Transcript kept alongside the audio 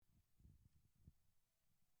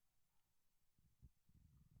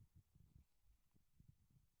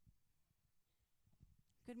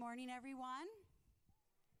Good morning, everyone.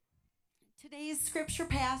 Today's scripture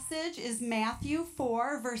passage is Matthew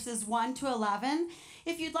 4, verses 1 to 11.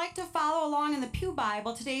 If you'd like to follow along in the Pew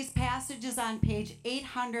Bible, today's passage is on page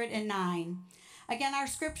 809. Again, our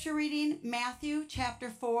scripture reading, Matthew chapter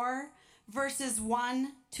 4, verses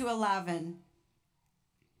 1 to 11.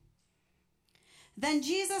 Then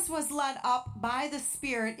Jesus was led up by the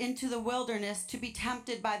Spirit into the wilderness to be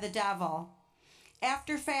tempted by the devil.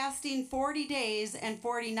 After fasting 40 days and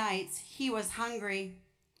 40 nights, he was hungry.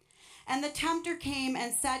 And the tempter came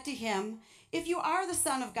and said to him, "If you are the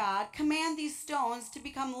Son of God, command these stones to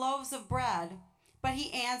become loaves of bread." But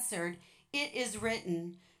he answered, "It is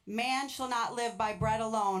written, man shall not live by bread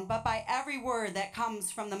alone, but by every word that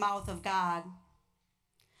comes from the mouth of God."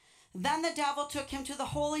 Then the devil took him to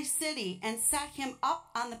the holy city and set him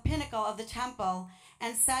up on the pinnacle of the temple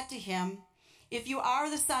and said to him, "If you are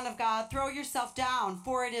the Son of God, throw yourself down,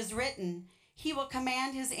 for it is written, he will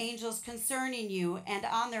command his angels concerning you, and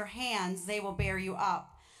on their hands they will bear you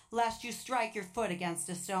up, lest you strike your foot against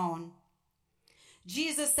a stone."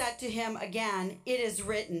 Jesus said to him again, "It is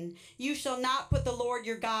written, you shall not put the Lord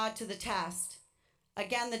your God to the test."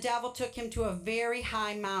 Again the devil took him to a very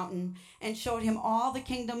high mountain and showed him all the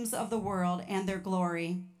kingdoms of the world and their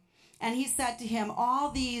glory. And he said to him, "All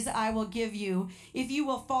these I will give you if you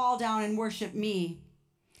will fall down and worship me."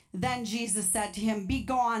 Then Jesus said to him,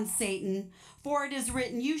 "Begone, Satan, for it is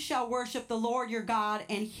written, you shall worship the Lord your God,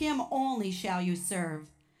 and him only shall you serve."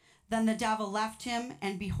 Then the devil left him,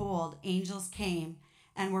 and behold, angels came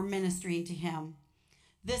and were ministering to him.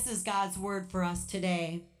 This is God's word for us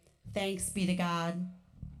today. Thanks be to God.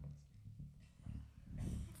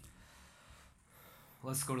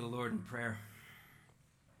 Let's go to the Lord in prayer.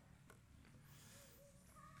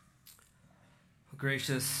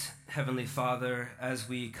 Gracious Heavenly Father, as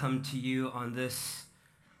we come to you on this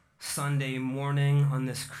Sunday morning, on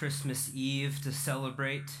this Christmas Eve, to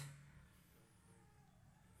celebrate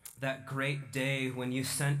that great day when you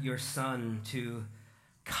sent your Son to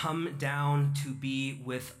come down to be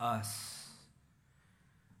with us,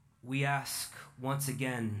 we ask once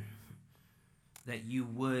again that you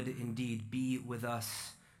would indeed be with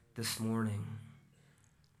us this morning.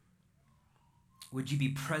 Would you be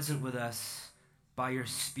present with us by your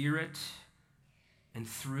Spirit and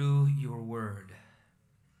through your word?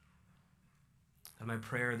 And my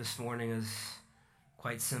prayer this morning is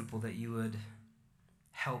quite simple, that you would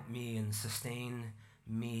help me and sustain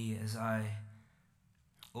me as I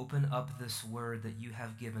open up this word that you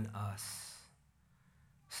have given us,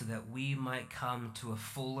 so that we might come to a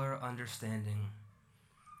fuller understanding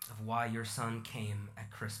of why your Son came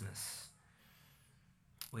at Christmas.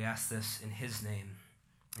 We ask this in his name,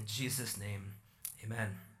 in Jesus' name.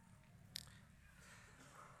 Amen.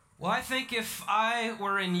 Well, I think if I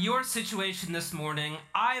were in your situation this morning,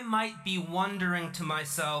 I might be wondering to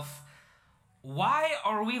myself, why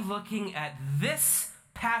are we looking at this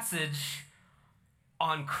passage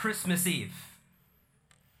on Christmas Eve?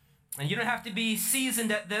 And you don't have to be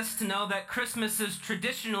seasoned at this to know that Christmas is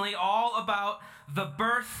traditionally all about the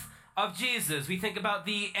birth of Jesus. We think about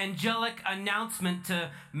the angelic announcement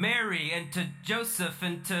to Mary and to Joseph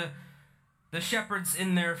and to the shepherds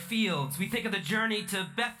in their fields. We think of the journey to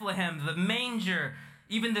Bethlehem, the manger,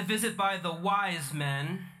 even the visit by the wise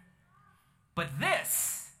men. But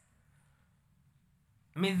this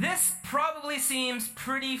probably seems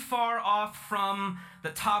pretty far off from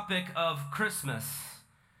the topic of Christmas.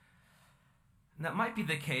 And that might be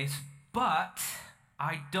the case, but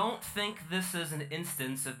I don't think this is an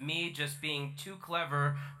instance of me just being too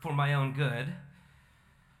clever for my own good.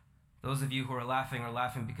 Those of you who are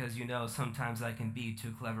laughing because you know sometimes I can be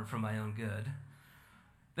too clever for my own good.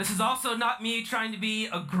 This is also not me trying to be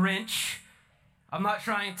a Grinch. I'm not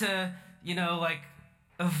trying to,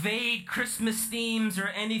 evade Christmas themes or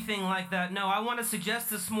anything like that. No, I want to suggest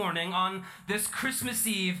this morning on this Christmas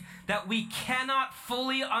Eve that we cannot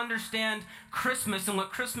fully understand Christmas and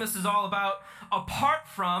what Christmas is all about apart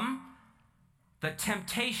from the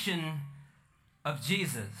temptation of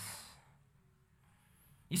Jesus.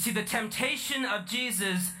 You see, the temptation of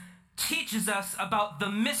Jesus teaches us about the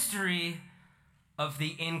mystery of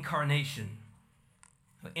the Incarnation.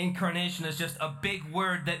 Incarnation is just a big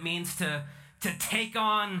word that means to take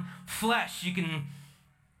on flesh. You can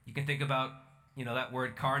think about, that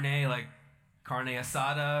word carne, like carne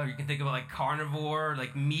asada, or you can think about like carnivore,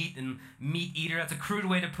 like meat and meat eater. That's a crude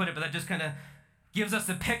way to put it, but that just kind of gives us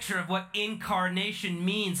a picture of what incarnation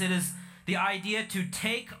means. It is the idea to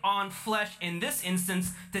take on flesh, in this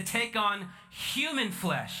instance, to take on human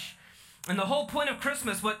flesh. And the whole point of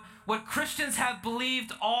Christmas, what Christians have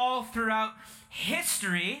believed all throughout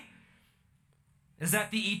history, is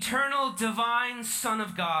that the eternal divine Son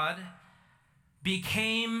of God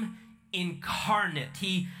became incarnate.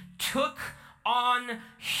 He took on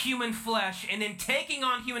human flesh, and in taking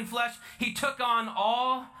on human flesh, he took on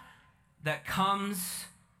all that comes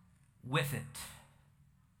with it.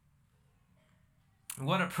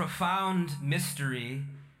 What a profound mystery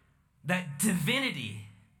that divinity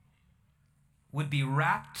would be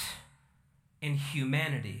wrapped in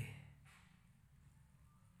humanity.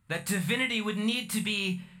 That divinity would need to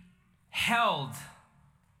be held,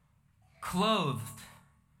 clothed,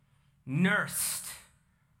 nursed,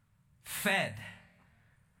 fed.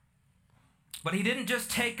 But he didn't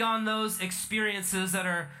just take on those experiences that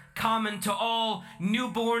are common to all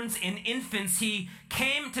newborns and infants. He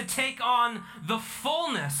came to take on the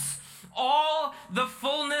fullness, all the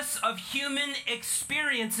fullness of human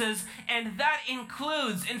experiences, and that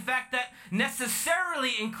includes, in fact, that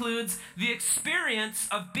necessarily includes the experience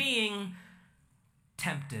of being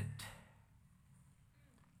tempted.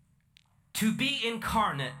 To be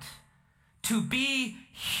incarnate, to be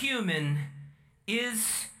human,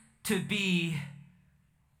 is to be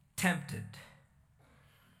tempted.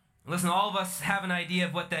 Listen, all of us have an idea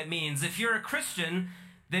of what that means. If you're a Christian,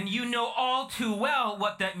 then you know all too well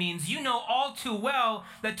what that means. You know all too well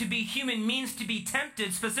that to be human means to be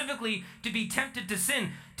tempted, specifically to be tempted to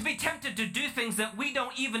sin, to be tempted to do things that we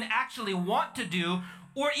don't even actually want to do,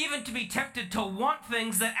 or even to be tempted to want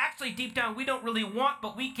things that actually deep down we don't really want,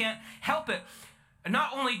 but we can't help it. And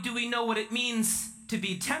not only do we know what it means to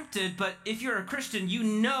be tempted, but if you're a Christian, you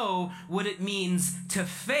know what it means to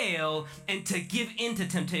fail and to give in to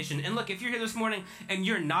temptation. And look, if you're here this morning and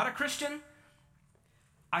you're not a Christian,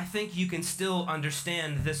 I think you can still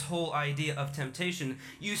understand this whole idea of temptation.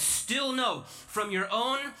 You still know from your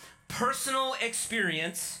own personal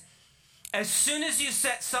experience, as soon as you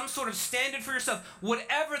set some sort of standard for yourself,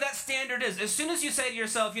 whatever that standard is, as soon as you say to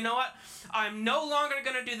yourself, you know what, I'm no longer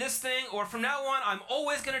going to do this thing, or from now on, I'm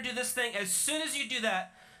always going to do this thing, as soon as you do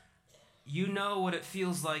that, you know what it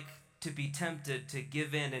feels like to be tempted to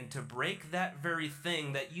give in and to break that very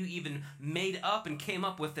thing that you even made up and came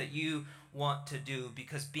up with that you want to do,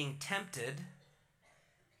 because being tempted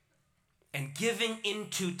and giving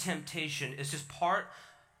into temptation is just part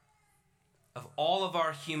of all of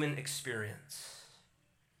our human experience.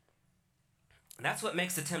 And that's what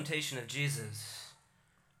makes the temptation of Jesus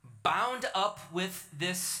bound up with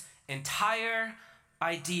this entire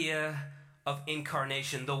idea of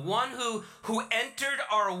incarnation. The one who entered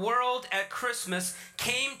our world at Christmas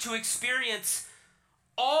came to experience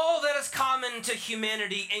all that is common to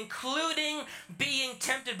humanity, including being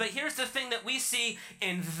tempted. But here's the thing that we see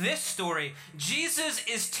in this story. Jesus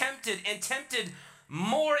is tempted, and tempted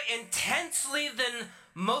more intensely than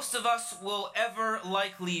most of us will ever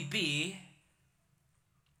likely be.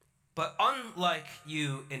 But unlike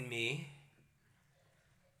you and me,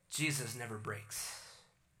 Jesus never breaks.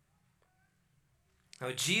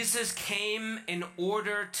 Now, Jesus came in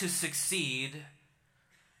order to succeed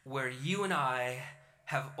where you and I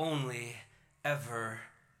have only ever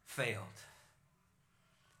failed.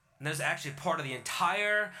 And that's actually part of the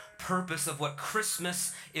entire purpose of what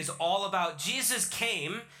Christmas is all about. Jesus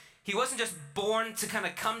came. He wasn't just born to kind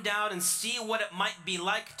of come down and see what it might be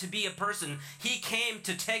like to be a person. He came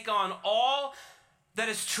to take on all that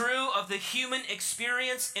is true of the human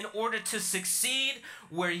experience in order to succeed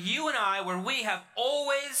where you and I, where we have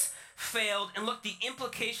always failed. And look, the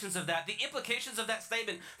implications of that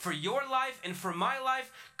statement for your life and for my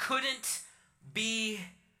life couldn't be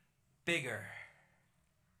bigger.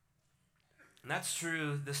 And that's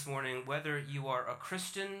true this morning, whether you are a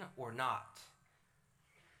Christian or not.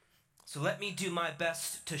 So let me do my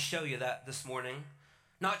best to show you that this morning.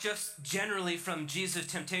 Not just generally from Jesus'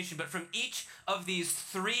 temptation, but from each of these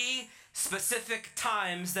three specific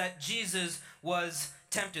times that Jesus was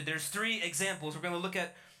tempted. There's three examples. We're going to look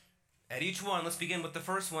at each one. Let's begin with the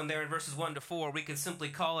first one there in verses 1 to 4. We can simply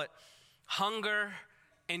call it hunger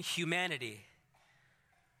and humanity.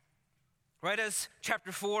 Right as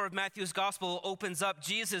chapter 4 of Matthew's gospel opens up,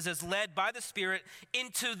 Jesus is led by the Spirit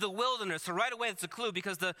into the wilderness. So right away, it's a clue,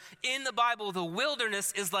 because in the Bible, the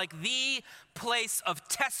wilderness is like the place of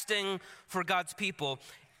testing for God's people.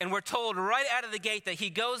 And we're told right out of the gate that he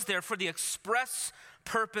goes there for the express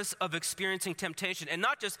purpose of experiencing temptation. And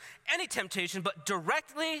not just any temptation, but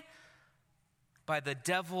directly by the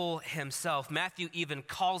devil himself. Matthew even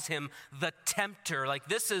calls him the tempter. Like,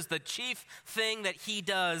 this is the chief thing that he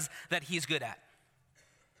does that he's good at.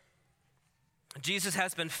 Jesus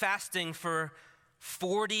has been fasting for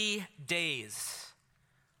 40 days.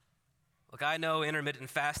 Look, I know intermittent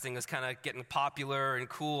fasting is kind of getting popular and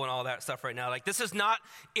cool and all that stuff right now. Like, this is not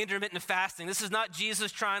intermittent fasting. This is not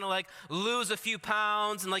Jesus trying to, like, lose a few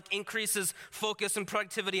pounds and, like, increase his focus and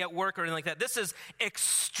productivity at work or anything like that. This is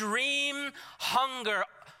extreme hunger,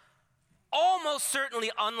 almost certainly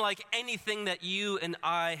unlike anything that you and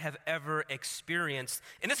I have ever experienced.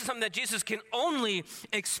 And this is something that Jesus can only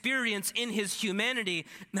experience in his humanity.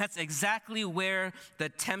 And that's exactly where the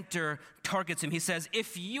tempter targets him. He says,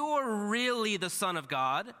 if you're really the Son of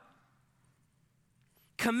God,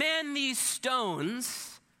 command these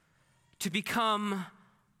stones to become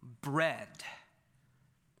bread.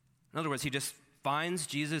 In other words, he just finds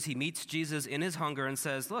Jesus, he meets Jesus in his hunger and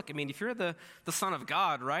says, look, I mean, if you're the Son of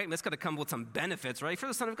God, right, and that's going to come with some benefits, right? If you're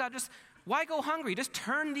the Son of God, just why go hungry? Just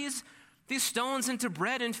turn these stones into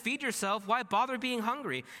bread and feed yourself. Why bother being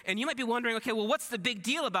hungry? And you might be wondering, okay, well, what's the big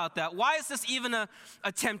deal about that? Why is this even a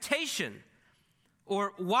temptation?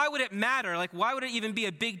 Or why would it matter? Like, why would it even be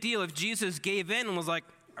a big deal if Jesus gave in and was like,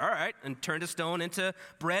 all right, and turned a stone into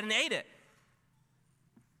bread and ate it?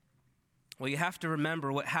 Well, you have to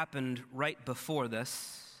remember what happened right before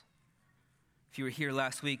this. If you were here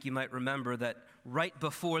last week, you might remember that right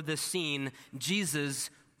before this scene, Jesus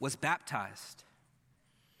was baptized.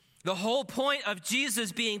 The whole point of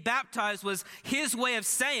Jesus being baptized was his way of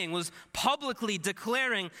saying, was publicly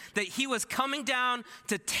declaring that he was coming down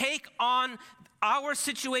to take on our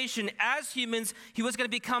situation as humans. He was going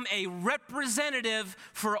to become a representative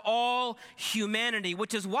for all humanity,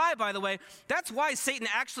 which is why, by the way, that's why Satan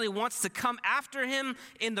actually wants to come after him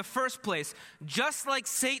in the first place. Just like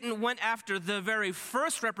Satan went after the very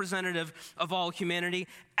first representative of all humanity,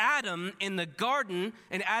 Adam, in the garden,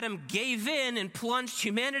 and Adam gave in and plunged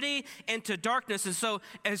humanity into darkness. And so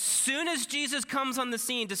as soon as Jesus comes on the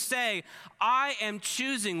scene to say, I am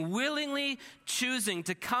willingly choosing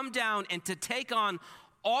to come down and to take on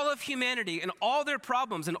all of humanity and all their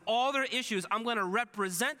problems and all their issues, I'm going to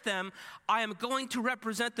represent them. I am going to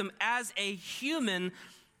represent them as a human.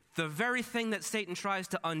 The very thing that Satan tries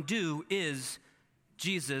to undo is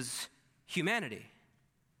Jesus' humanity.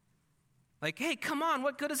 Like, hey, come on,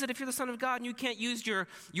 what good is it if you're the Son of God and you can't use your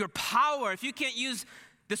power, if you can't use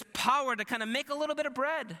this power to kind of make a little bit of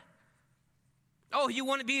bread? Oh, you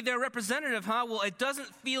want to be their representative, huh? Well, it doesn't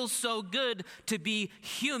feel so good to be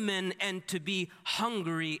human and to be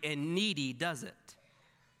hungry and needy, does it?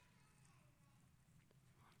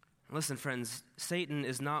 Listen, friends, Satan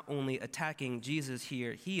is not only attacking Jesus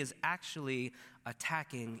here, he is actually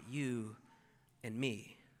attacking you and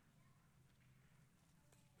me.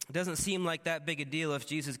 It doesn't seem like that big a deal if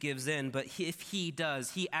Jesus gives in, but if he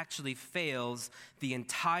does, he actually fails the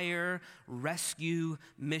entire rescue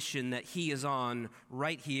mission that he is on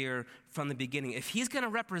right here from the beginning. If he's going to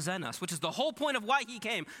represent us, which is the whole point of why he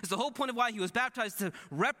came, is the whole point of why he was baptized, to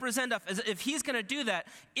represent us, if he's going to do that,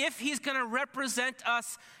 if he's going to represent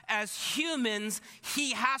us as humans,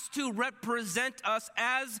 he has to represent us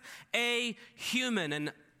as a human.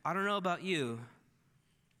 And I don't know about you,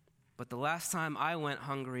 but the last time I went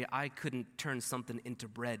hungry, I couldn't turn something into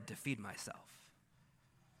bread to feed myself.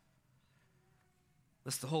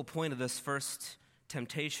 That's the whole point of this first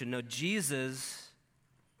temptation. No, Jesus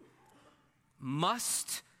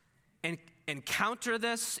must encounter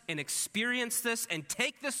this and experience this and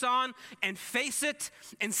take this on and face it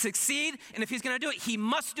and succeed. And if he's going to do it, he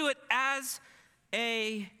must do it as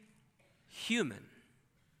a human,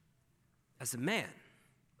 as a man.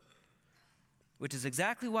 Which is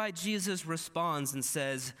exactly why Jesus responds and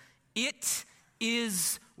says, it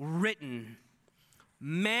is written,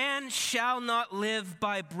 man shall not live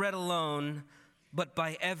by bread alone, but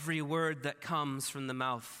by every word that comes from the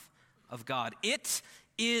mouth of God. It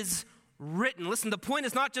is written. Listen, the point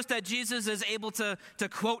is not just that Jesus is able to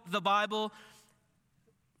quote the Bible.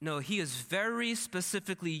 No, he is very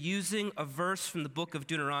specifically using a verse from the book of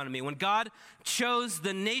Deuteronomy. When God chose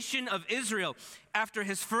the nation of Israel, after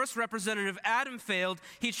his first representative, Adam, failed,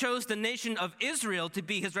 he chose the nation of Israel to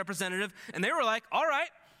be his representative. And they were like, all right,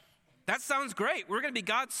 that sounds great. We're going to be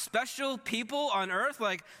God's special people on earth.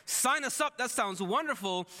 Like, sign us up. That sounds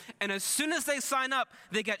wonderful. And as soon as they sign up,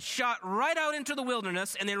 they get shot right out into the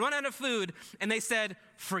wilderness and they run out of food. And they said,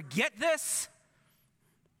 forget this.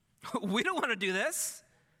 We don't want to do this.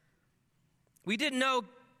 We didn't know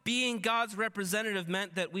being God's representative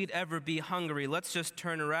meant that we'd ever be hungry. Let's just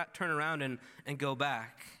turn around and go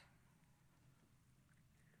back.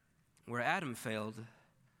 Where Adam failed,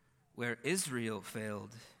 where Israel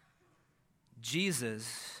failed,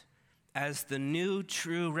 Jesus, as the new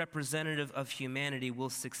true representative of humanity,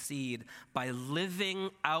 will succeed by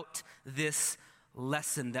living out this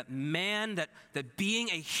lesson that that being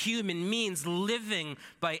a human means living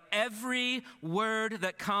by every word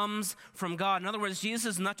that comes from God. In other words,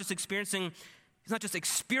 Jesus is not just experiencing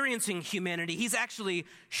humanity, he's actually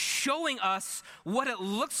showing us what it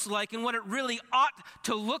looks like and what it really ought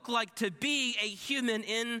to look like to be a human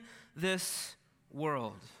in this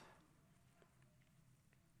world.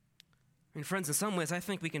 I mean, friends, in some ways, I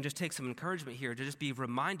think we can just take some encouragement here to just be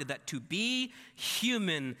reminded that to be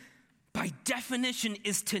human, by definition,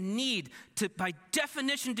 is to need. By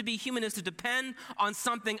definition, to be human is to depend on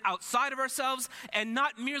something outside of ourselves and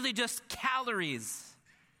not merely just calories.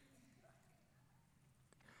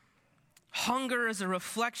 Hunger is a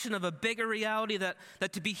reflection of a bigger reality that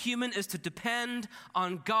to be human is to depend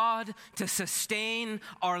on God to sustain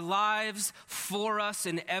our lives for us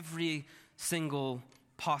in every single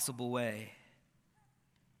possible way.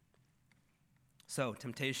 So,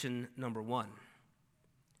 temptation number 1.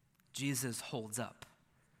 Jesus holds up.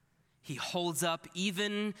 He holds up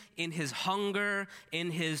even in his hunger,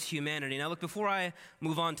 in his humanity. Now look, before I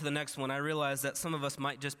move on to the next one, I realize that some of us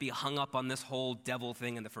might just be hung up on this whole devil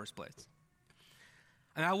thing in the first place.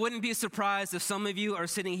 And I wouldn't be surprised if some of you are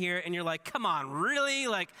sitting here and you're like, come on, really?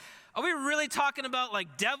 Like, are we really talking about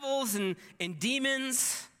like devils and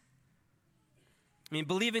demons? I mean,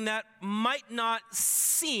 believing that might not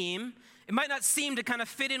seem to kind of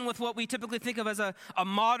fit in with what we typically think of as a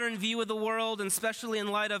modern view of the world, and especially in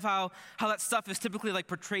light of how that stuff is typically like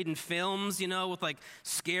portrayed in films, with like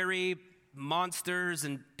scary monsters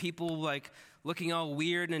and people like looking all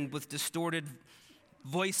weird and with distorted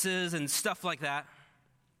voices and stuff like that.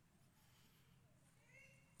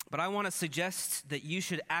 But I want to suggest that you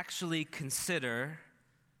should actually consider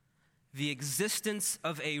the existence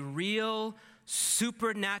of a real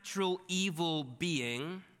supernatural evil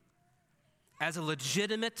being as a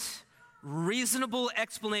legitimate, reasonable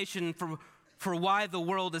explanation for why the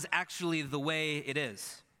world is actually the way it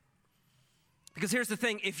is. Because here's the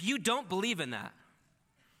thing, if you don't believe in that,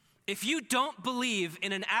 if you don't believe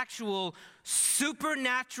in an actual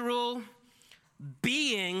supernatural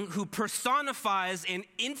being who personifies and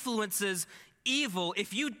influences evil,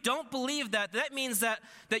 if you don't believe that, that means that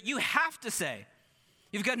you have to say,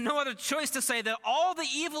 you've got no other choice to say that all the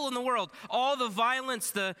evil in the world, all the violence,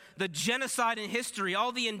 the genocide in history,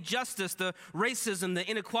 all the injustice, the racism, the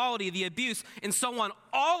inequality, the abuse, and so on,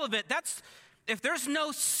 all of it, if there's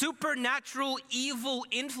no supernatural evil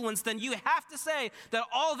influence, then you have to say that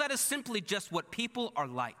all of that is simply just what people are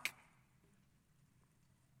like.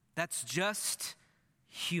 That's just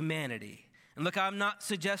humanity. And look, I'm not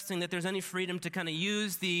suggesting that there's any freedom to kind of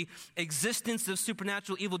use the existence of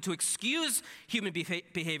supernatural evil to excuse human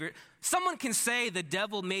behavior. Someone can say the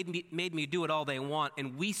devil made me do it all they want,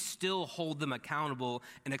 and we still hold them accountable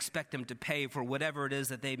and expect them to pay for whatever it is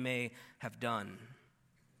that they may have done.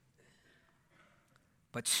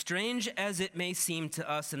 But strange as it may seem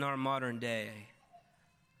to us in our modern day,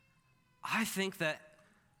 I think that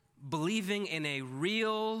believing in a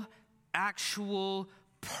real, actual,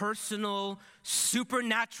 personal,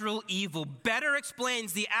 supernatural evil better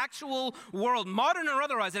explains the actual world, modern or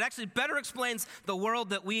otherwise. It actually better explains the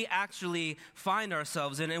world that we actually find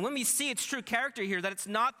ourselves in. And when we see its true character here, that it's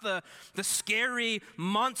not the scary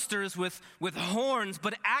monsters with horns,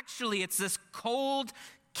 but actually it's this cold,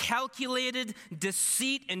 calculated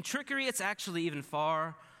deceit and trickery, it's actually even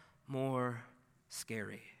far more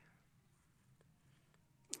scary.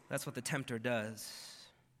 That's what the tempter does.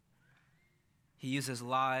 He uses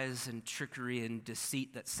lies and trickery and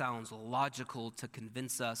deceit that sounds logical to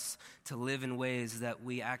convince us to live in ways that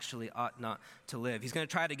we actually ought not to live. He's going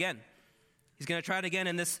to try it again. He's going to try it again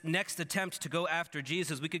in this next attempt to go after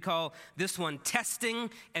Jesus. We could call this one testing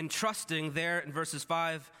and trusting there in verses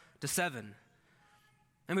 5 to 7.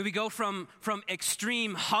 I mean, we go from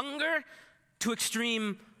extreme hunger to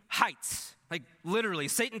extreme heights. Like literally,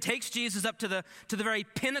 Satan takes Jesus up to the very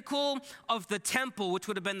pinnacle of the temple, which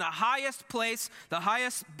would have been the highest place, the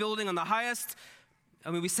highest building on the highest,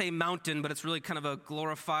 we say mountain, but it's really kind of a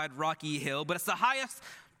glorified rocky hill, but it's the highest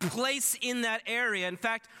place in that area. In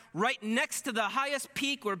fact, right next to the highest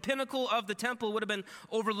peak or pinnacle of the temple would have been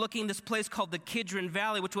overlooking this place called the Kidron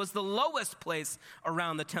Valley, which was the lowest place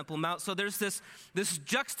around the Temple Mount. So there's this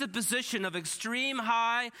juxtaposition of extreme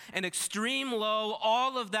high and extreme low.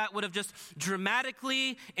 All of that would have just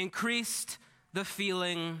dramatically increased the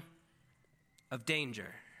feeling of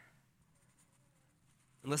danger.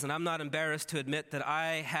 And listen, I'm not embarrassed to admit that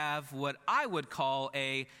I have what I would call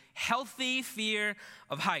a healthy fear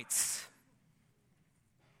of heights.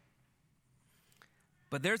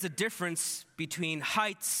 But there's a difference between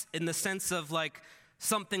heights in the sense of like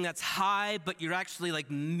something that's high, but you're actually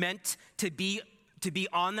like meant to be to be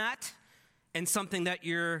on that and something that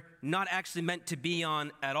you're not actually meant to be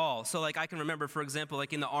on at all. So like I can remember, for example,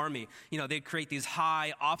 like in the Army, they'd create these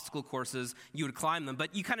high obstacle courses, you would climb them,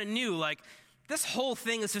 but you kind of knew like this whole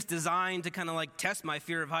thing is just designed to kind of like test my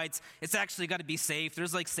fear of heights. It's actually got to be safe.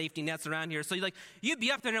 There's like safety nets around here. So you'd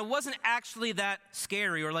be up there and it wasn't actually that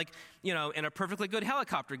scary, or like, in a perfectly good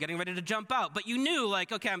helicopter getting ready to jump out. But you knew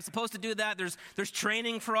like, okay, I'm supposed to do that. There's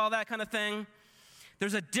training for all that kind of thing.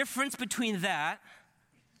 There's a difference between that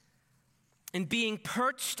and being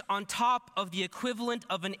perched on top of the equivalent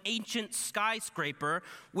of an ancient skyscraper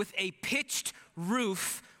with a pitched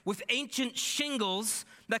roof with ancient shingles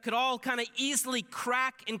that could all kind of easily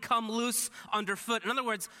crack and come loose underfoot. In other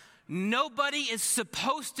words, nobody is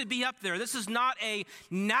supposed to be up there. This is not a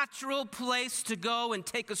natural place to go and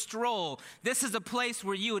take a stroll. This is a place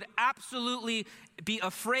where you would absolutely be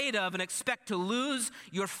afraid of and expect to lose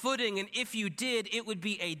your footing. And if you did, it would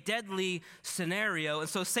be a deadly scenario. And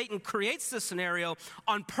so Satan creates this scenario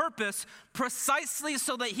on purpose, precisely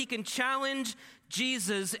so that he can challenge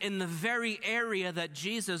Jesus in the very area that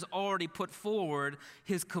Jesus already put forward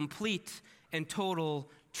his complete and total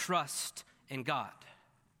trust in God.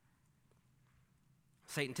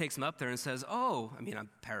 Satan takes him up there and says, I'm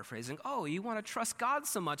paraphrasing, you want to trust God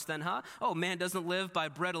so much then, huh? Man doesn't live by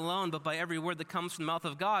bread alone, but by every word that comes from the mouth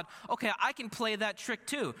of God. Okay, I can play that trick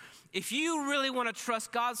too. If you really want to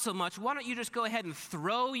trust God so much, why don't you just go ahead and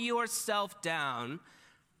throw yourself down?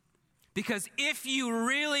 Because if you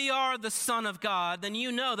really are the Son of God, then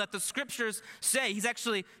you know that the scriptures say,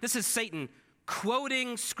 this is Satan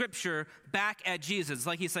quoting scripture back at Jesus.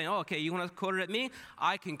 Like he's saying, okay, you want to quote it at me?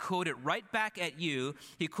 I can quote it right back at you.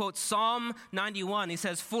 He quotes Psalm 91. He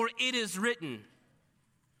says, "For it is written,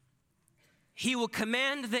 he will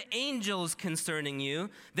command the angels concerning you.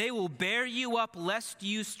 They will bear you up lest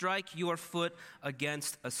you strike your foot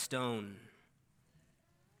against a stone."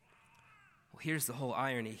 Well, here's the whole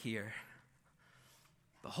irony here.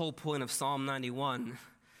 The whole point of Psalm 91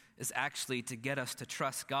 is actually to get us to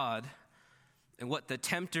trust God. And what the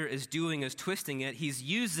tempter is doing is twisting it. He's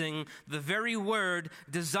using the very word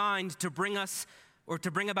designed to bring us, or to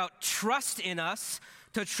bring about trust in us,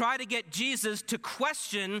 to try to get Jesus to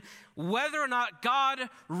question whether or not God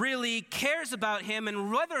really cares about him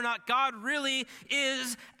and whether or not God really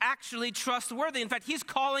is actually trustworthy. In fact, he's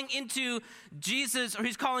calling Jesus'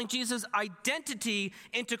 identity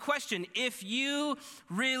into question. If you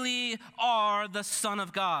really are the Son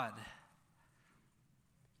of God.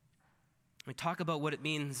 We talk about what it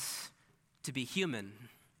means to be human.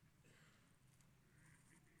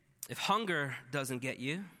 If hunger doesn't get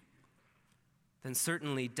you, then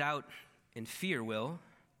certainly doubt and fear will.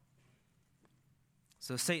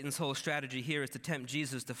 So Satan's whole strategy here is to tempt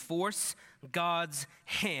Jesus to force God's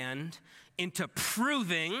hand into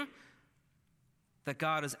proving that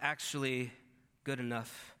God is actually good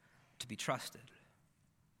enough to be trusted.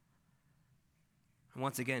 And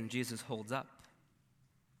once again, Jesus holds up.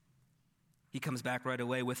 He comes back right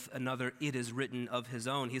away with another "it is written" of his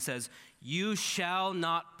own. He says, "You shall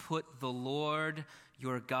not put the Lord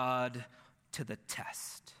your God to the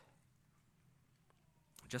test."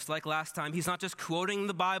 Just like last time, he's not just quoting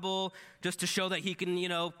the Bible just to show that he can,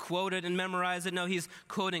 quote it and memorize it. No, he's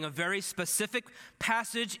quoting a very specific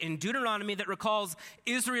passage in Deuteronomy that recalls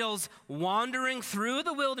Israel's wandering through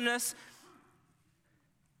the wilderness,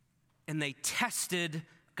 and they tested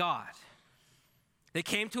God. They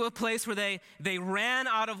came to a place where they ran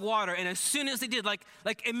out of water, and as soon as they did, like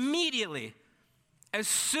immediately, as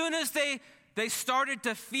soon as they started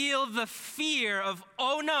to feel the fear of,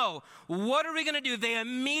 oh no, what are we going to do? They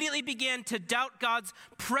immediately began to doubt God's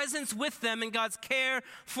presence with them and God's care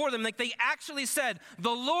for them. Like they actually said,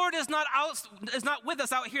 the Lord is not with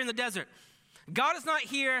us out here in the desert. God is not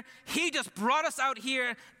here. He just brought us out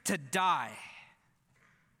here to die.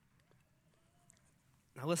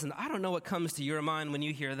 Now listen, I don't know what comes to your mind when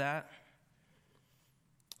you hear that.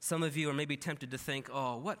 Some of you are maybe tempted to think,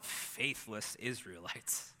 oh, what faithless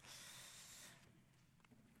Israelites.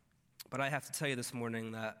 But I have to tell you this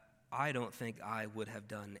morning that I don't think I would have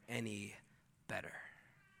done any better.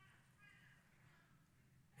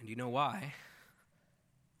 And you know why?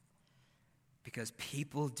 Because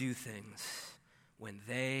people do things when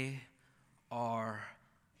they are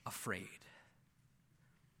afraid.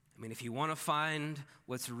 I mean, if you want to find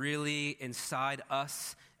what's really inside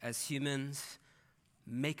us as humans,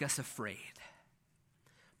 make us afraid.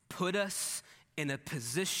 Put us in a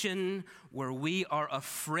position where we are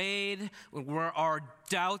afraid, where our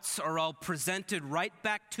doubts are all presented right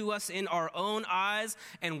back to us in our own eyes,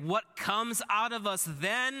 and what comes out of us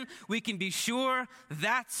then, we can be sure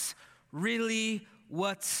that's really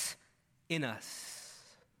what's in us.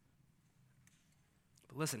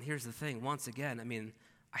 But listen, here's the thing. Once again,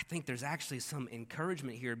 I think there's actually some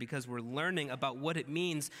encouragement here because we're learning about what it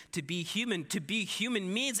means to be human. To be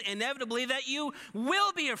human means inevitably that you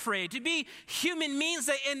will be afraid. To be human means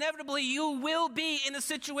that inevitably you will be in a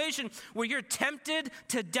situation where you're tempted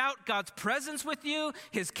to doubt God's presence with you,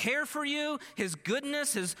 his care for you, his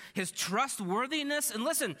goodness, his trustworthiness. And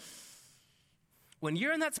listen, when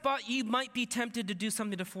you're in that spot, you might be tempted to do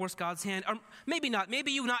something to force God's hand. Or maybe not.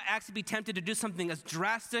 Maybe you will not actually be tempted to do something as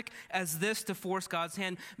drastic as this to force God's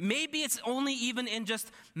hand. Maybe it's only even in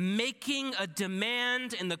just making a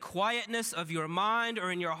demand in the quietness of your mind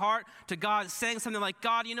or in your heart to God, saying something like,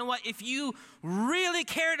 God, you know what? If you really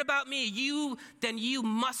cared about me, then you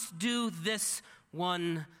must do this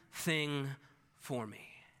one thing for me.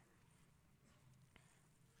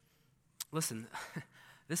 Listen,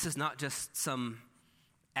 this is not just some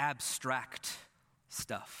abstract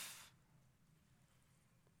stuff.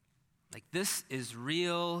 Like, this is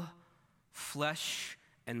real flesh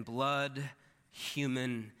and blood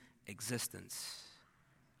human existence.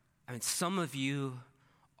 Some of you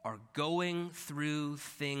are going through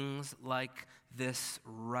things like this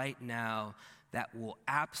right now that will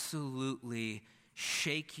absolutely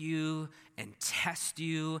shake you and test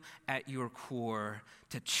you at your core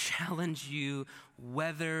to challenge you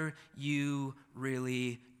whether you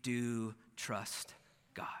really do trust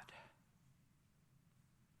God.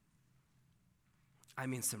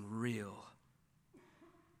 Some real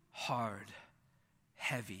hard,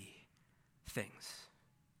 heavy things.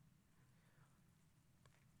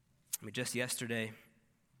 Just yesterday,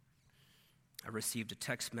 I received a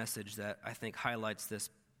text message that I think highlights this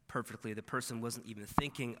perfectly. The person wasn't even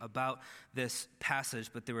thinking about this passage,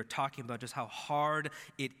 but they were talking about just how hard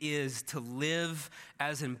it is to live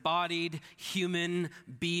as embodied human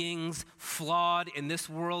beings, flawed in this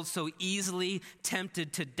world, so easily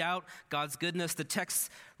tempted to doubt God's goodness. The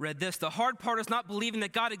text read this: the hard part is not believing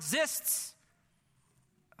that God exists.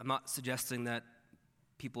 I'm not suggesting that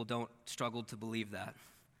people don't struggle to believe that.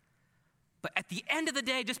 But at the end of the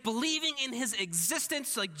day, just believing in his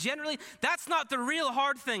existence, generally, that's not the real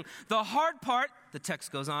hard thing. The hard part, the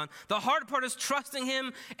text goes on, the hard part is trusting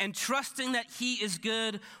him and trusting that he is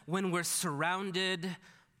good when we're surrounded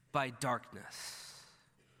by darkness.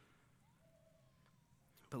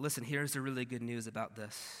 But listen, here's the really good news about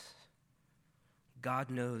this. God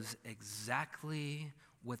knows exactly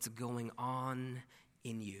what's going on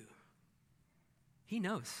in you. He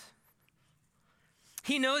knows.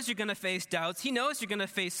 He knows you're going to face doubts. He knows you're going to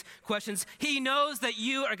face questions. He knows that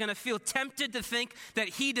you are going to feel tempted to think that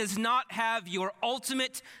he does not have your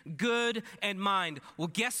ultimate good in mind. Well,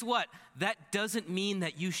 guess what? That doesn't mean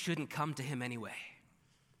that you shouldn't come to him anyway.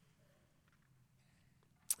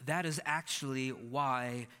 That is actually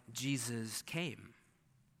why Jesus came.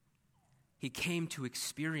 He came to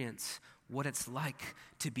experience what it's like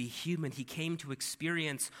to be human. He came to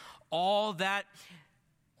experience all that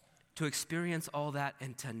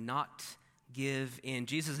and to not give in.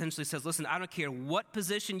 Jesus essentially says, listen, I don't care what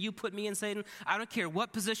position you put me in, Satan. I don't care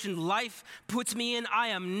what position life puts me in. I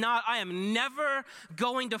am never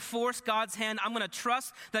going to force God's hand. I'm going to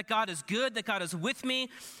trust that God is good, that God is with me,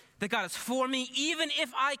 that God is for me, even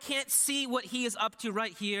if I can't see what he is up to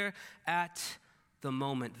right here at the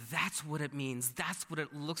moment. That's what it means. That's what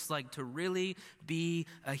it looks like to really be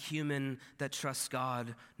a human that trusts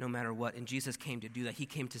God no matter what. And Jesus came to do that. He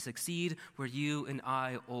came to succeed where you and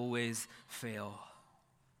I always fail.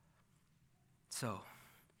 So,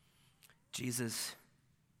 Jesus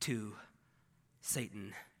 2,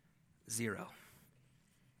 Satan 0.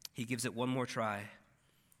 He gives it one more try.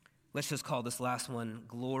 Let's just call this last one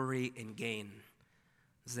glory and gain.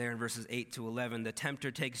 It's there in verses 8 to 11. The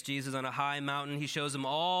tempter takes Jesus on a high mountain. He shows him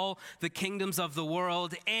all the kingdoms of the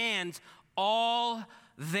world and all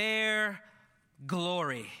their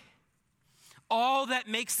glory. All that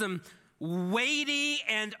makes them weighty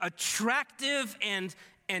and attractive and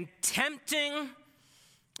tempting.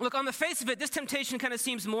 Look, on the face of it, this temptation kind of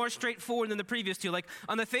seems more straightforward than the previous two.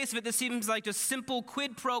 On the face of it, this seems like just simple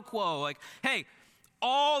quid pro quo. Hey,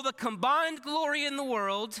 all the combined glory in the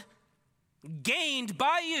world gained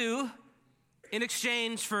by you in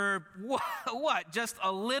exchange for what? Just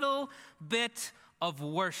a little bit of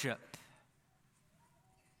worship.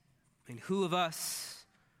 Who of us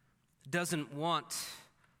doesn't want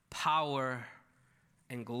power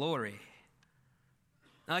and glory?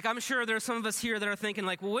 Now, I'm sure there are some of us here that are thinking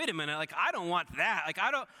well, wait a minute, I don't want that.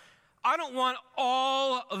 I don't want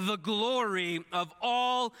all the glory of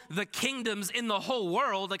all the kingdoms in the whole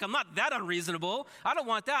world. I'm not that unreasonable. I don't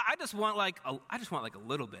want that. I just want a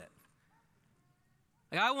little bit.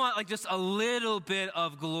 Like, I want just a little bit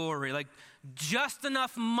of glory, like just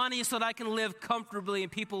enough money so that I can live comfortably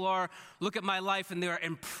and people look at my life and they're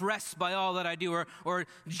impressed by all that I do, or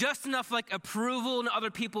just enough approval in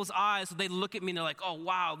other people's eyes so they look at me and they're like, oh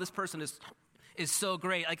wow, this person is so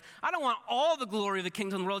great. Like, I don't want all the glory of the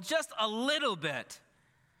kingdom of the world, just a little bit.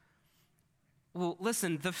 Well,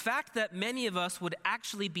 listen, the fact that many of us would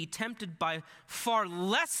actually be tempted by far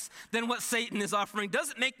less than what Satan is offering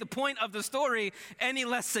doesn't make the point of the story any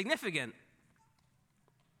less significant.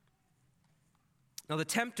 Now, the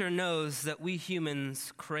tempter knows that we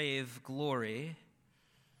humans crave glory,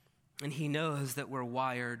 and he knows that we're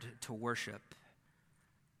wired to worship.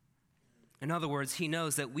 In other words, he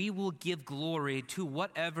knows that we will give glory to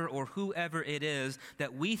whatever or whoever it is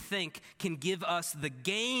that we think can give us the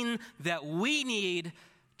gain that we need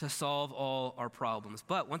to solve all our problems.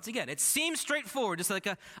 But once again, it seems straightforward, just like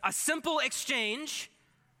a simple exchange.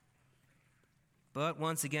 But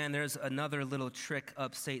once again, there's another little trick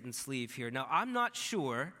up Satan's sleeve here. Now, I'm not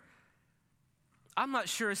sure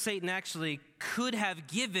Satan actually could have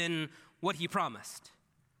given what he promised.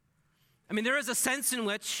 I mean, there is a sense in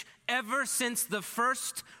which ever since the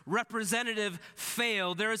first representative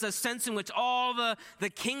failed, there is a sense in which all the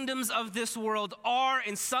kingdoms of this world are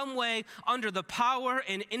in some way under the power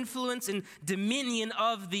and influence and dominion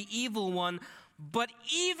of the evil one. But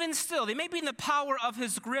even still, they may be in the power of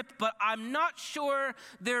his grip, but I'm not sure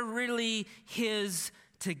they're really his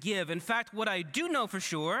to give. In fact, what I do know for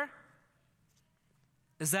sure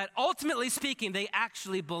is that ultimately speaking, they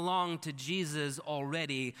actually belong to Jesus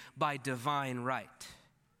already by divine right.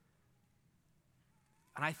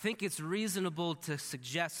 And I think it's reasonable to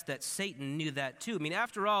suggest that Satan knew that too. I mean,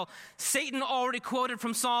 after all, Satan already quoted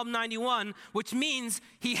from Psalm 91, which means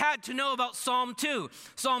he had to know about Psalm 2.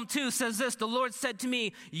 Psalm 2 says this, "The Lord said to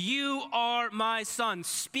me, 'You are my son,'"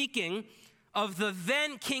 speaking of the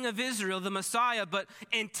then king of Israel, the Messiah, but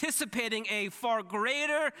anticipating a far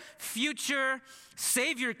greater future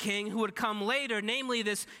Savior king who would come later, namely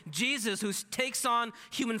this Jesus who takes on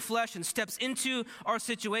human flesh and steps into our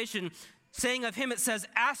situation. Saying of him, it says,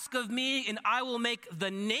 "Ask of me, and I will make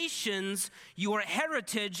the nations your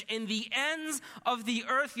heritage, and the ends of the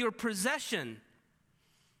earth your possession."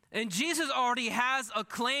 And Jesus already has a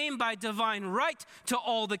claim by divine right to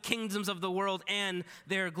all the kingdoms of the world and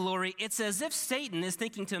their glory. It's as if Satan is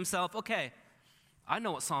thinking to himself, okay, I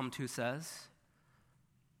know what Psalm 2 says.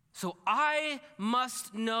 So I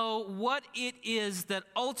must know what it is that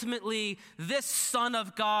ultimately this Son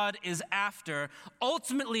of God is after.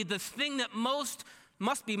 Ultimately, the thing that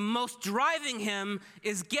must be most driving him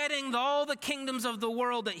is getting all the kingdoms of the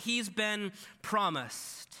world that he's been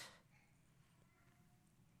promised.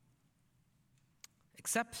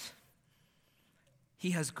 Except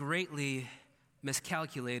he has greatly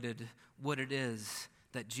miscalculated what it is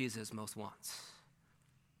that Jesus most wants.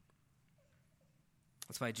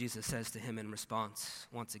 That's why Jesus says to him in response,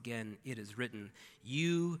 once again, it is written,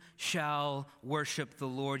 "You shall worship the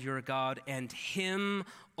Lord your God, and him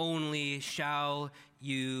only shall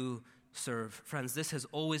you serve." Friends, this has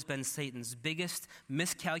always been Satan's biggest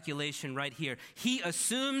miscalculation right here. He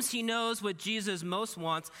assumes he knows what Jesus most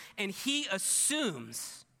wants, and he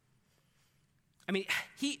assumes,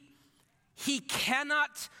 he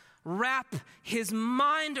cannot wrap his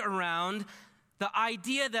mind around the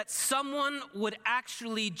idea that someone would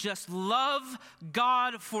actually just love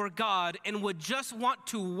God for God and would just want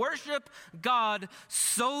to worship God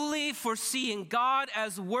solely for seeing God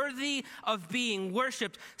as worthy of being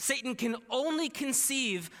worshiped. Satan can only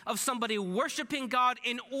conceive of somebody worshiping God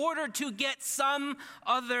in order to get some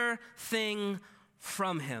other thing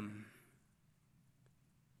from him.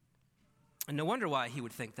 And no wonder why he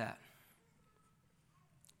would think that.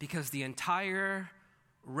 Because the entire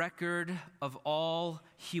record of all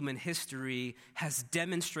human history has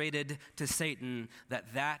demonstrated to Satan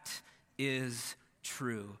that that is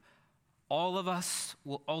true. All of us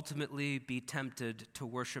will ultimately be tempted to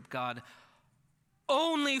worship God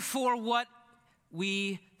only for what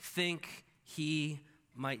we think he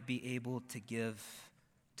might be able to give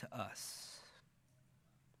to us.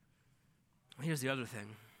 Here's the other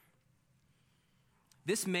thing.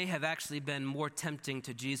 This may have actually been more tempting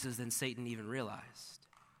to Jesus than Satan even realized.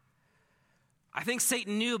 I think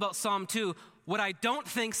Satan knew about Psalm 2. What I don't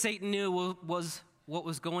think Satan knew was what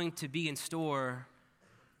was going to be in store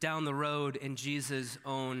down the road in Jesus'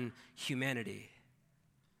 own humanity.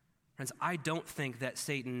 Friends, I don't think that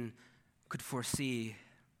Satan could foresee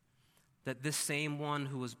that this same one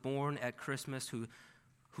who was born at Christmas, who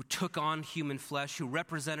took on human flesh, who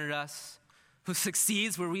represented us, who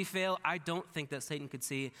succeeds where we fail, I don't think that Satan could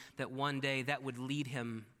see that one day that would lead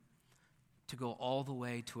him to go all the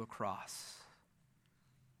way to a cross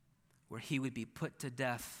where he would be put to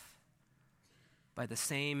death by the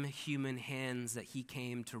same human hands that he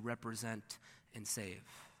came to represent and save.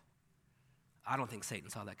 I don't think Satan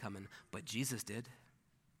saw that coming, but Jesus did.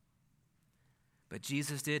 But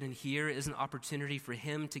Jesus did, and here is an opportunity for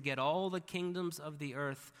him to get all the kingdoms of the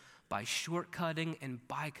earth by shortcutting and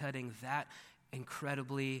by-cutting that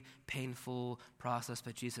incredibly painful process.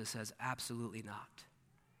 But Jesus says, absolutely not.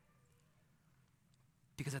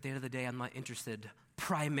 Because at the end of the day, I'm not interested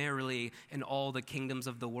primarily in all the kingdoms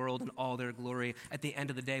of the world and all their glory. At the end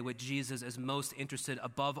of the day, what Jesus is most interested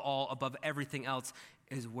above all, above everything else,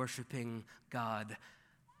 is worshiping God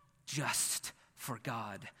just for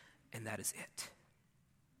God, and that is it.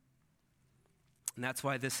 And that's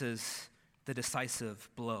why this is the decisive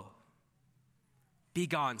blow. Be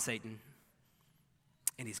gone, Satan.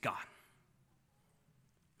 And he's gone.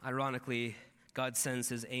 Ironically, God sends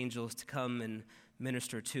his angels to come and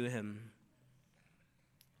minister to him.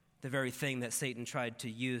 The very thing that Satan tried to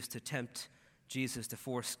use to tempt Jesus to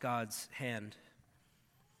force God's hand.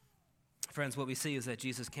 Friends, what we see is that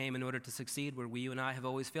Jesus came in order to succeed where you and I have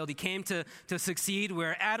always failed. He came to succeed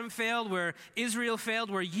where Adam failed, where Israel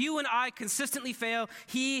failed, where you and I consistently fail.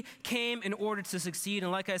 He came in order to succeed.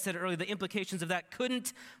 And like I said earlier, the implications of that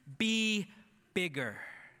couldn't be bigger.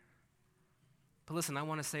 But listen, I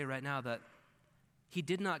want to say right now that he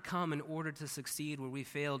did not come in order to succeed where we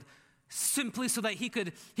failed simply so that he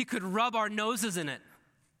could rub our noses in it.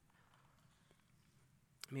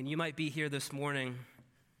 I mean, you might be here this morning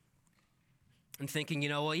and thinking,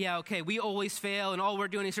 well, yeah, okay, we always fail, and all we're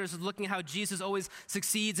doing here is looking at how Jesus always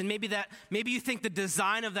succeeds, and maybe you think the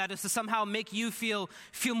design of that is to somehow make you feel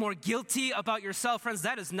more guilty about yourself. Friends,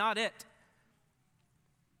 that is not it.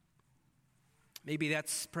 Maybe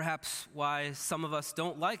that's perhaps why some of us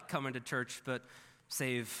don't like coming to church, but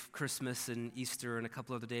save Christmas and Easter and a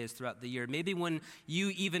couple other days throughout the year. Maybe when you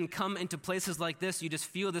even come into places like this, you just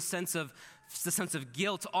feel the sense of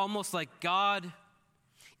guilt, almost like God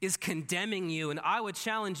is condemning you. And I would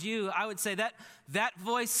challenge you, I would say that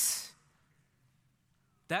voice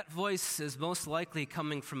is most likely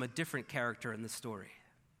coming from a different character in the story.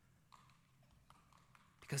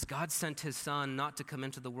 Because God sent his son not to come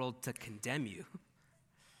into the world to condemn you.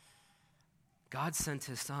 God sent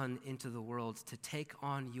his son into the world to take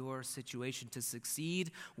on your situation, to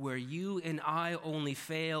succeed where you and I only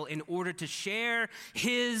fail in order to share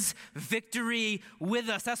his victory with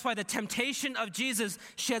us. That's why the temptation of Jesus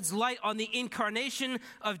sheds light on the incarnation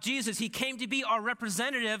of Jesus. He came to be our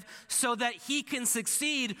representative so that he can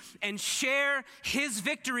succeed and share his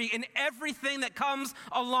victory in everything that comes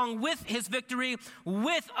along with his victory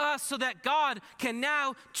with us, so that God can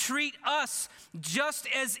now treat us just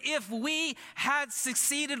as if we had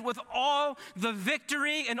succeeded with all the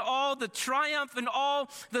victory and all the triumph and all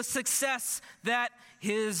the success that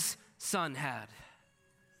his son had.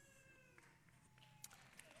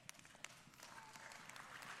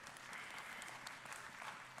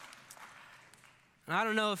 And I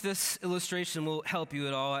don't know if this illustration will help you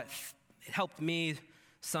at all. It helped me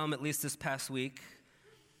some, at least this past week.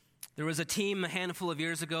 There was a team a handful of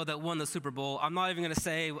years ago that won the Super Bowl. I'm not even going to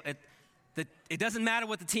say it doesn't matter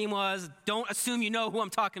what the team was. Don't assume you know who I'm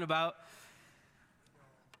talking about.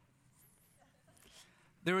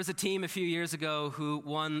 There was a team a few years ago who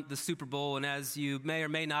won the Super Bowl, and as you may or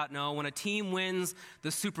may not know, when a team wins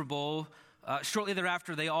the Super Bowl, shortly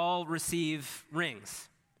thereafter, they all receive rings.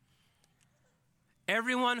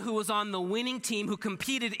 Everyone who was on the winning team, who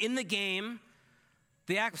competed in the game,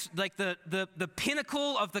 the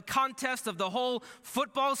pinnacle of the contest of the whole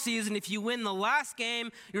football season, if you win the last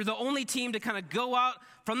game, you're the only team to kind of go out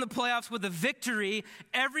from the playoffs with a victory.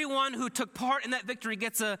 Everyone who took part in that victory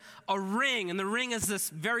gets a ring, and the ring is this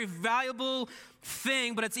very valuable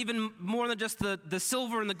thing, but it's even more than just the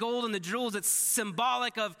silver and the gold and the jewels. It's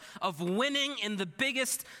symbolic of winning in the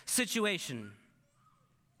biggest situation.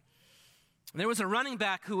 There was a running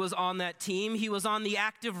back who was on that team. He was on the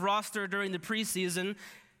active roster during the preseason,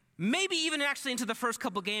 maybe even actually into the first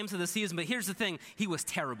couple games of the season. But here's the thing, he was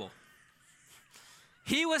terrible.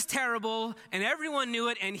 He was terrible, and everyone knew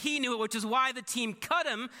it, and he knew it, which is why the team cut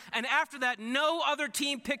him. And after that, no other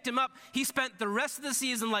team picked him up. He spent the rest of the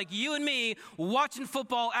season, like you and me, watching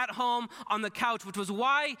football at home on the couch, which was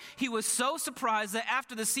why he was so surprised that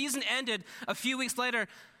after the season ended, a few weeks later,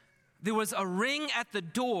 there was a ring at the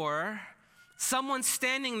door. Someone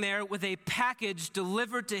standing there with a package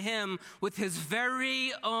delivered to him with his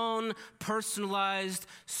very own personalized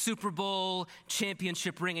Super Bowl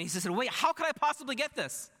championship ring. And he said, wait, how could I possibly get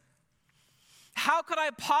this? How could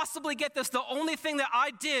I possibly get this? The only thing that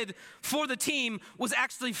I did for the team was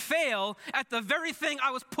actually fail at the very thing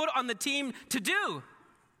I was put on the team to do.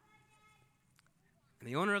 And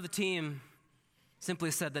the owner of the team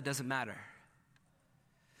simply said, that doesn't matter.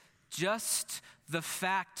 Just the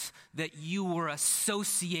fact that you were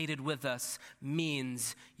associated with us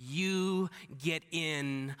means you get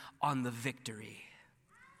in on the victory.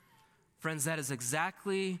 Friends, that is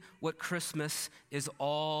exactly what Christmas is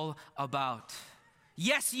all about.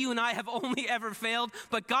 Yes, you and I have only ever failed,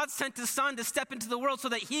 but God sent his son to step into the world so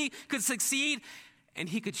that he could succeed and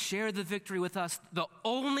he could share the victory with us. The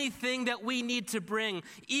only thing that we need to bring,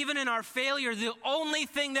 even in our failure, the only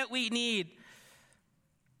thing that we need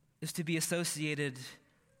is to be associated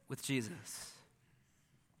with Jesus,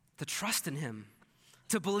 to trust in him,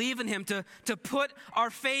 to believe in him, to put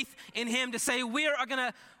our faith in him, to say we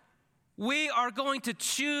are going to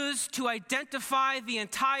choose to identify the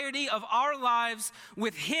entirety of our lives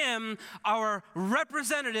with him, our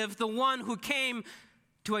representative, the one who came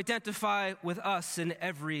to identify with us in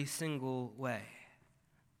every single way.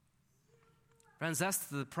 Friends, that's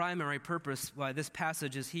the primary purpose why this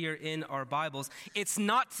passage is here in our Bibles. It's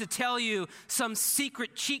not to tell you some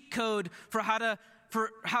secret cheat code for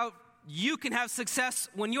how you can have success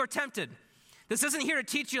when you're tempted. This isn't here to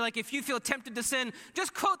teach you, like, if you feel tempted to sin,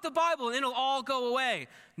 just quote the Bible and it'll all go away.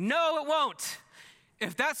 No, it won't.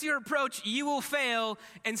 If that's your approach, you will fail,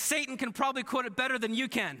 and Satan can probably quote it better than you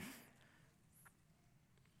can.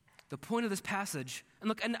 The point of this passage, and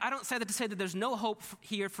look, and I don't say that to say that there's no hope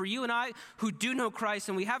here for you and I who do know Christ,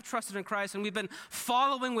 and we have trusted in Christ, and we've been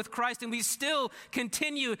following with Christ, and we still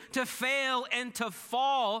continue to fail and to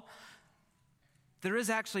fall. There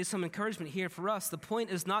is actually some encouragement here for us. The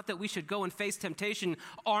point is not that we should go and face temptation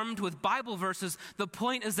armed with Bible verses. The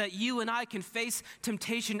point is that you and I can face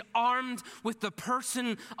temptation armed with the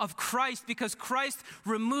person of Christ, because Christ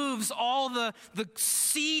removes all the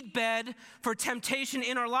seedbed for temptation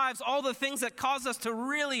in our lives, all the things that cause us to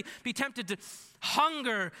really be tempted to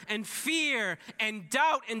hunger and fear and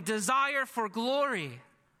doubt and desire for glory.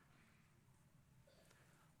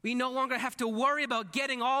 We no longer have to worry about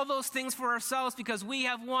getting all those things for ourselves, because we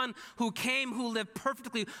have one who came, who lived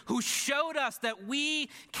perfectly, who showed us that we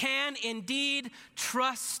can indeed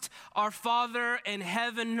trust our Father in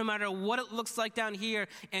heaven, no matter what it looks like down here,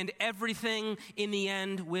 and everything in the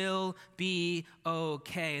end will be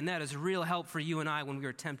okay. And that is real help for you and I when we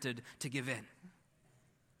are tempted to give in.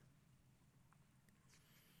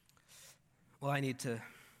 Well, I need to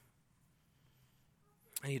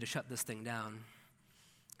shut this thing down,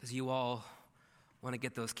 because you all want to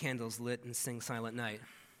get those candles lit and sing Silent Night.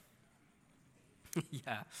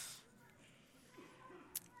 Yeah.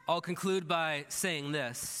 I'll conclude by saying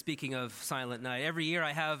this, speaking of Silent Night. Every year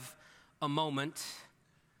I have a moment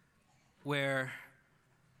where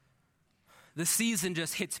the season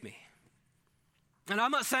just hits me. And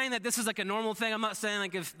I'm not saying that this is like a normal thing. I'm not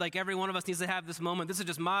saying like every one of us needs to have this moment. This is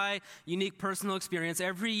just my unique personal experience.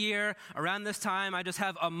 Every year around this time, I just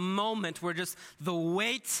have a moment where just the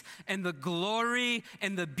weight and the glory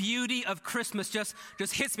and the beauty of Christmas just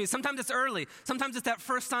hits me. Sometimes it's early. Sometimes it's that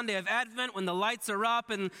first Sunday of Advent when the lights are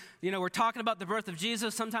up and, we're talking about the birth of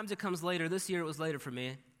Jesus. Sometimes it comes later. This year it was later for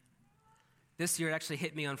me. This year it actually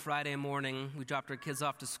hit me on Friday morning. We dropped our kids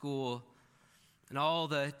off to school. And all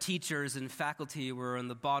the teachers and faculty were on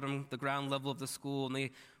the ground level of the school, and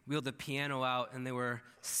they wheeled the piano out, and they were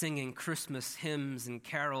singing Christmas hymns and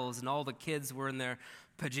carols, and all the kids were in their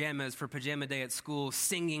pajamas for pajama day at school,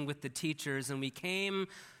 singing with the teachers, and we came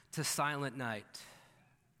to Silent Night.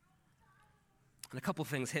 And a couple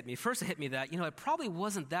things hit me. First, it hit me that, it probably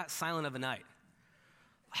wasn't that silent of a night.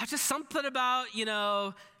 Just something about,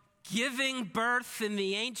 giving birth in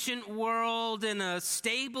the ancient world in a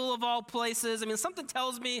stable of all places. Something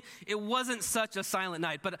tells me it wasn't such a silent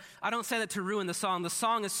night, but I don't say that to ruin the song. The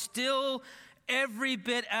song is still every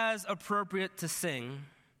bit as appropriate to sing.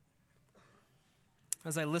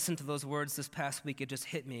 As I listened to those words this past week, it just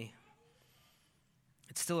hit me.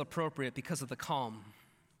 It's still appropriate because of the calm,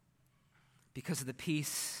 because of the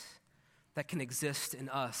peace that can exist in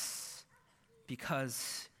us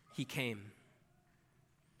because he came.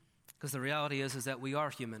 Because the reality is that we are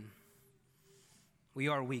human. We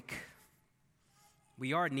are weak.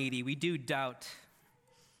 We are needy. We do doubt.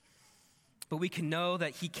 But we can know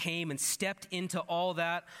that he came and stepped into all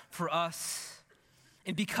that for us.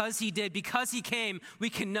 And because he did, because he came, we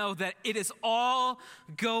can know that it is all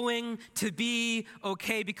going to be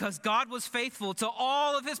okay, because God was faithful to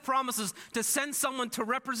all of his promises to send someone to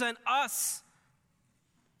represent us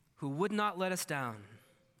who would not let us down.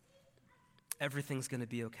 Everything's going to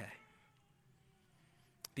be okay.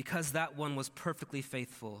 because that one was perfectly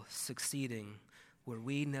faithful, succeeding where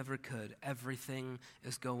we never could. Everything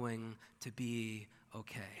is going to be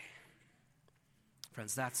okay.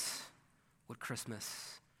 Friends, that's what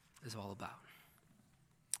Christmas is all about.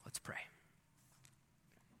 Let's pray.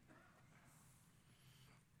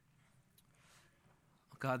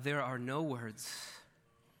 God, there are no words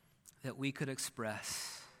that we could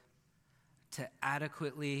express to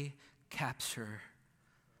adequately capture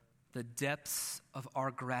the depths of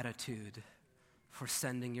our gratitude for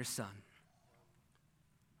sending your Son.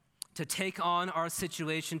 To take on our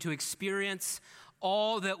situation, to experience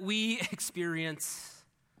all that we experience,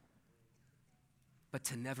 but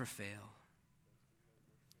to never fail,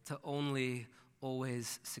 to only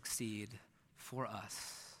always succeed for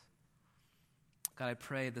us. God, I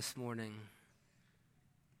pray this morning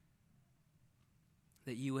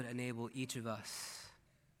that you would enable each of us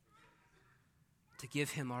to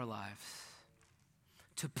give him our lives,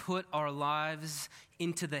 to put our lives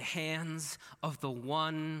into the hands of the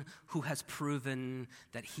one who has proven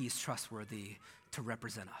that he's trustworthy to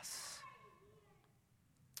represent us.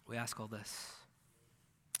 We ask all this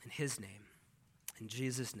in his name, in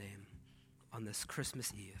Jesus' name, on this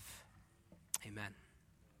Christmas Eve. Amen.